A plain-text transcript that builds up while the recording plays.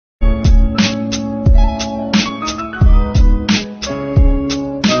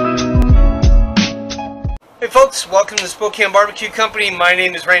folks, welcome to the Spokane Barbecue Company. My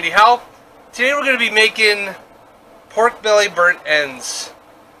name is Randy Howell. Today we're going to be making pork belly burnt ends.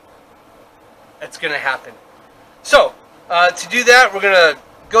 That's going to happen. So, to do that, we're going to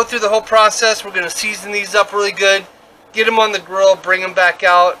go through the whole process. We're going to season these up really good, get them on the grill, bring them back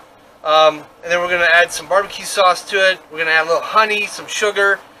out, and then we're going to add some barbecue sauce to it. We're going to add a little honey, some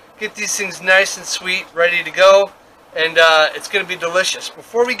sugar, get these things nice and sweet, ready to go, and it's going to be delicious.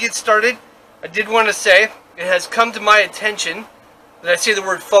 Before we get started, I did want to say, it has come to my attention that I say the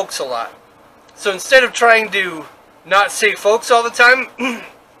word folks a lot. So instead of trying to not say folks all the time,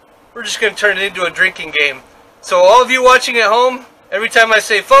 we're just going to turn it into a drinking game. So all of you watching at home, every time I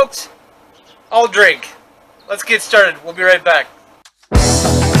say folks, I'll drink. Let's get started. We'll be right back.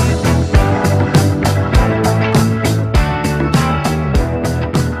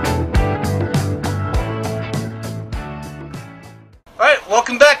 Alright,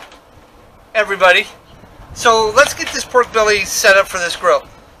 welcome back, everybody. So let's get this pork belly set up for this grill.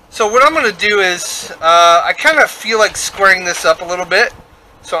 So what I'm going to do is, I kind of feel like squaring this up a little bit.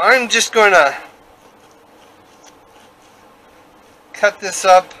 So I'm just going to cut this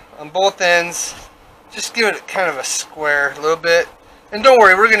up on both ends. Just give it kind of a square a little bit. And don't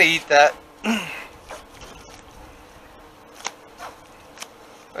worry, we're going to eat that. I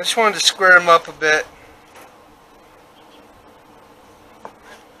just wanted to square them up a bit.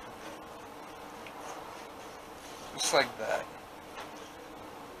 Just like that.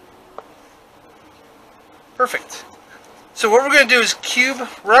 Perfect. So what we're going to do is cube.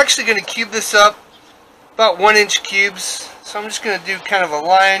 We're actually going to cube this up about 1-inch cubes. So I'm just going to do kind of a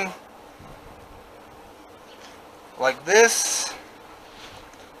line like this.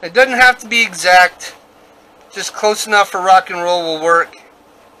 It doesn't have to be exact. Just close enough for rock and roll will work.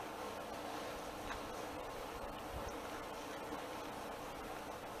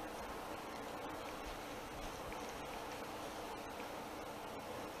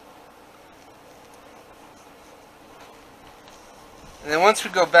 And then once we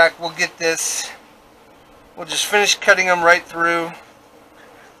go back, we'll get this. We'll just finish cutting them right through. You're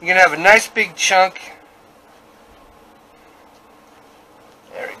going to have a nice big chunk.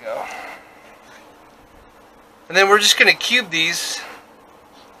 There we go. And then we're just going to cube these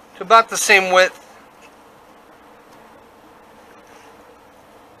to about the same width.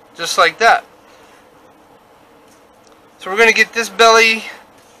 Just like that. So we're going to get this belly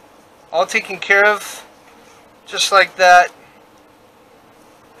all taken care of. Just like that.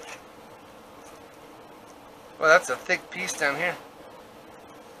 Well, that's a thick piece down here.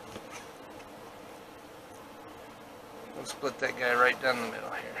 We'll split that guy right down the middle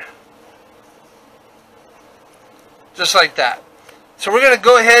here. Just like that. So we're going to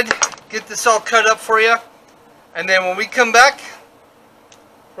go ahead, get this all cut up for you. And then when we come back,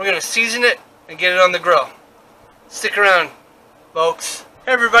 we're going to season it and get it on the grill. Stick around, folks.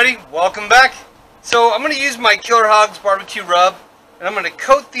 Hey everybody, welcome back. So I'm going to use my Killer Hogs barbecue rub, and I'm going to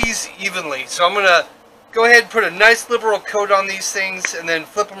coat these evenly. So I'm going to go ahead and put a nice liberal coat on these things and then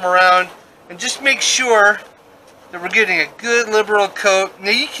flip them around and just make sure that we're getting a good liberal coat.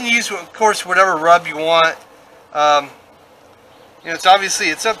 Now you can use, of course, whatever rub you want. You know,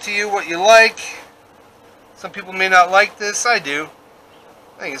 it's up to you what you like. Some people may not like this. I do.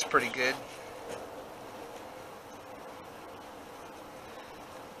 I think it's pretty good.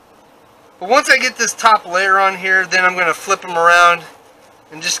 But once I get this top layer on here, then I'm going to flip them around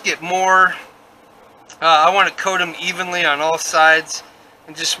and just get more. I want to coat them evenly on all sides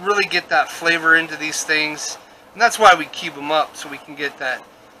and just really get that flavor into these things. And that's why we cube them up, so we can get that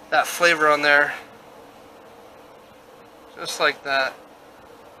flavor on there. Just like that.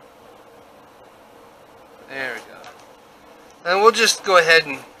 There we go. And we'll just go ahead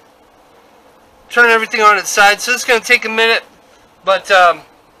and turn everything on its side. So it's going to take a minute, but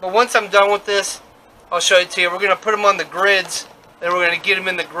once I'm done with this, I'll show it to you. We're going to put them on the grids. Then we're going to get them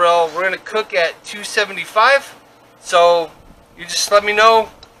in the grill. We're going to cook at 275. So you just let me know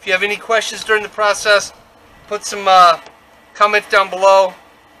if you have any questions during the process. Put some comments down below.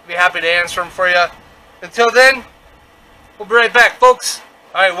 I'll be happy to answer them for you. Until then, we'll be right back, folks.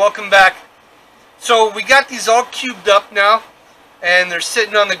 Alright, welcome back. So we got these all cubed up now, and they're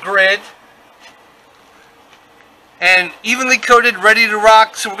sitting on the grid and evenly coated, ready to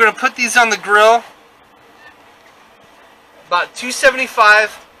rock. So we're going to put these on the grill. About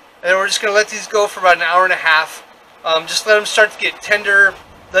 275, and then we're just going to let these go for about an hour and a half. Just let them start to get tender,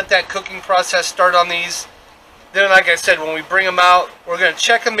 let that cooking process start on these. Then, like I said, when we bring them out, we're going to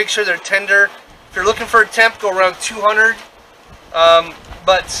check them, make sure they're tender. If you're looking for a temp, go around 200,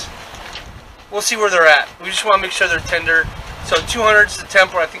 but we'll see where they're at. We just want to make sure they're tender. So 200 is the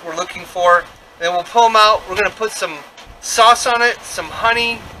temp I think we're looking for. Then we'll pull them out. We're going to put some sauce on it, some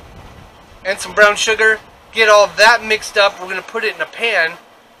honey, and some brown sugar. Get all that mixed up. We're going to put it in a pan,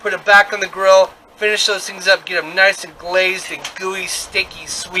 put it back on the grill, finish those things up, get them nice and glazed and gooey, sticky,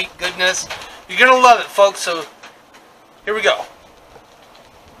 sweet goodness. You're going to love it, folks. So here we go.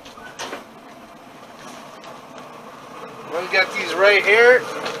 Well, we got these right here.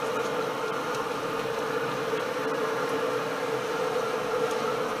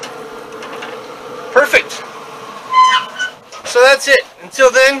 Perfect. So that's it.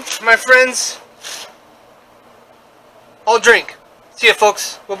 Until then, my friends, I'll drink. See ya,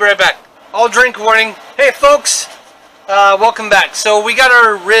 folks. We'll be right back. All drink warning. Hey, folks. Welcome back. So we got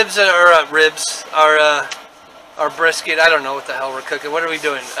our ribs, our brisket. I don't know what the hell we're cooking. What are we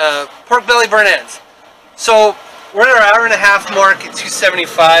doing? Pork belly burnt ends. So we're at our hour-and-a-half mark at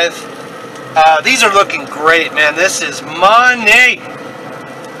 275. These are looking great, man. This is money.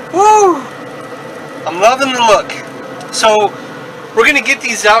 Woo! I'm loving the look. So we're gonna get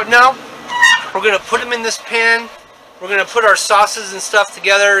these out now. We're gonna put them in this pan. We're gonna put our sauces and stuff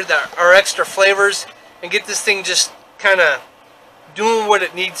together, our extra flavors, and get this thing just kind of doing what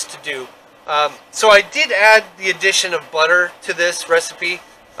it needs to do. So I did add the addition of butter to this recipe.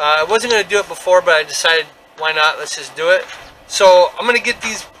 I wasn't gonna do it before, but I decided, why not? Let's just do it. So I'm gonna get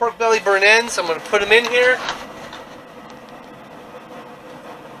these pork belly burnt ends. I'm gonna put them in here.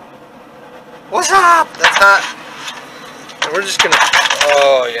 What's up? That's hot. And we're just gonna,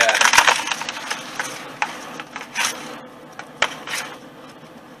 oh yeah.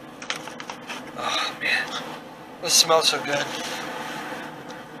 Oh man, this smells so good.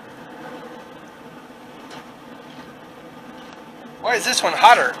 Why is this one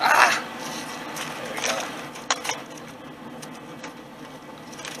hotter? Ah!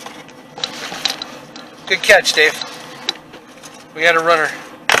 Good catch, Dave. We got a runner.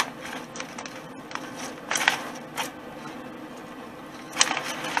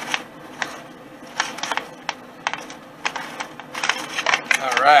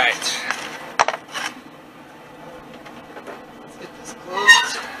 All right. Let's get this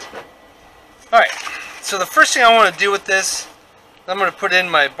closed. All right. So the first thing I want to do with this, I'm going to put in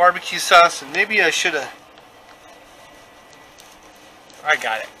my barbecue sauce, and maybe I should have. I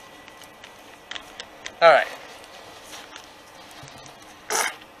got it. Alright,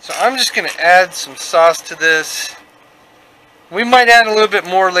 so I'm just going to add some sauce to this. We might add a little bit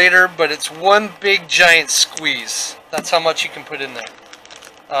more later, but it's one big giant squeeze. That's how much you can put in there.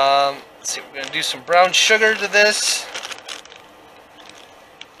 Let's see, we're going to do some brown sugar to this.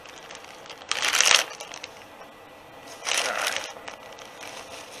 Alright.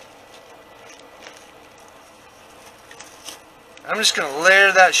 I'm just going to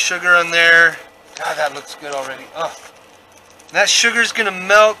layer that sugar on there. God, that looks good already. Oh, that sugar's gonna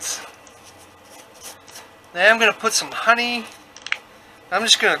melt. Then I'm gonna put some honey. I'm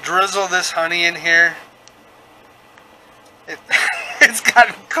just gonna drizzle this honey in here. It's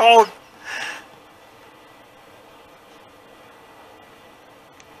gotten cold.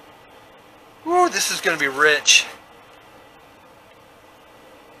 Ooh, this is gonna be rich.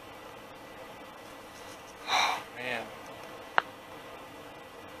 Oh man.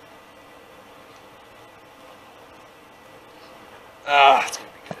 Ah, it's gonna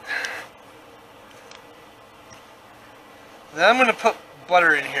be good. Then I'm gonna put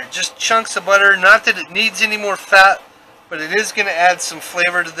butter in here, just chunks of butter. Not that it needs any more fat, but it is gonna add some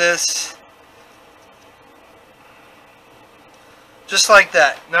flavor to this. Just like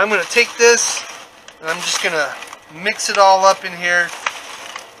that. Now I'm gonna take this and I'm just gonna mix it all up in here.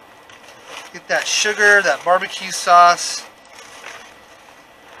 Get that sugar, that barbecue sauce.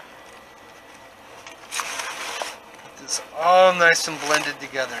 It's all nice and blended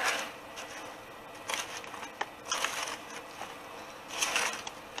together.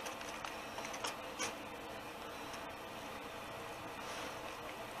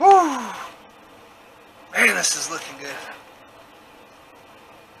 Woo! Man, this is looking good.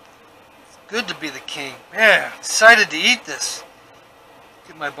 It's good to be the king. Man, I'm excited to eat this.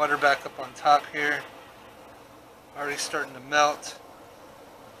 Get my butter back up on top here. Already starting to melt.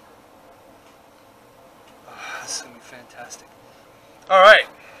 This is going to be fantastic. Alright,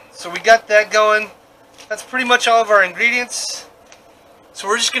 so we got that going. That's pretty much all of our ingredients. So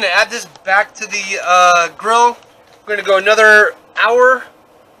we're just going to add this back to the grill. We're going to go another hour.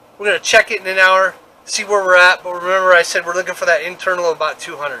 We're going to check it in an hour, see where we're at. But remember, I said we're looking for that internal of about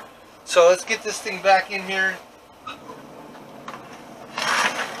 200. So let's get this thing back in here.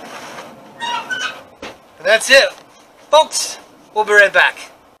 And that's it. Folks, we'll be right back.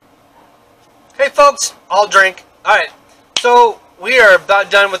 Hey folks, I'll drink. Alright, so we are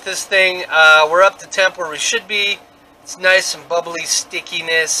about done with this thing. We're up to temp where we should be. It's nice and bubbly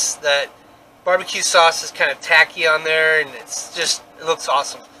stickiness. That barbecue sauce is kind of tacky on there, and it's just, it looks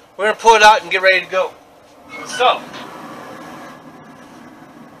awesome. We're going to pull it out and get ready to go. So,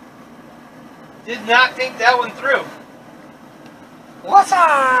 did not think that one through. What's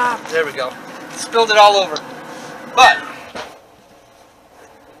up? There we go. Spilled it all over. But,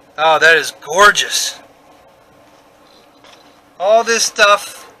 oh, that is gorgeous. All this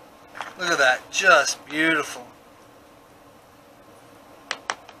stuff, look at that, just beautiful.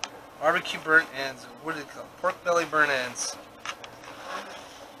 Barbecue burnt ends. What do they call it? Pork belly burnt ends.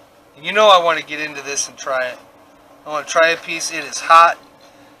 And you know I want to get into this and try it. I want to try a piece. It is hot.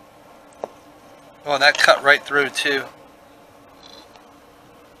 Oh, and that cut right through too.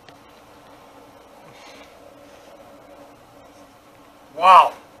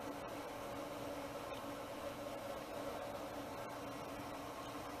 Wow.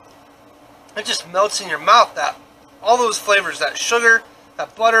 It just melts in your mouth. That all those flavors, that sugar,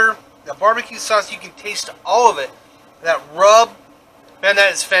 that butter, that barbecue sauce, you can taste all of it. That rub, man,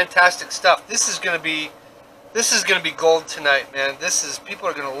 that is fantastic stuff. This is gonna be gold tonight, man. People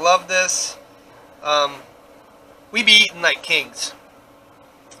are gonna love this. We be eating like kings.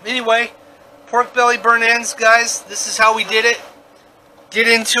 Anyway, pork belly burnt ends, guys. This is how we did it. Get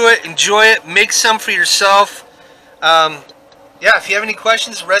into it, enjoy it, make some for yourself. Yeah, if you have any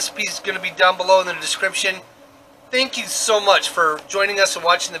questions, the recipe is going to be down below in the description. Thank you so much for joining us and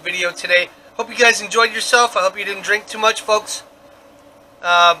watching the video today. Hope you guys enjoyed yourself. I hope you didn't drink too much, folks.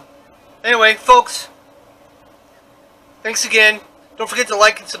 Anyway, folks, thanks again. Don't forget to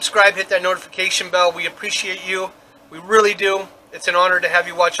like and subscribe, hit that notification bell. We appreciate you. We really do. It's an honor to have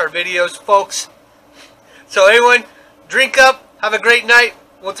you watch our videos, folks. So, everyone, drink up. Have a great night.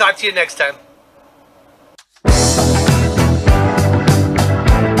 We'll talk to you next time.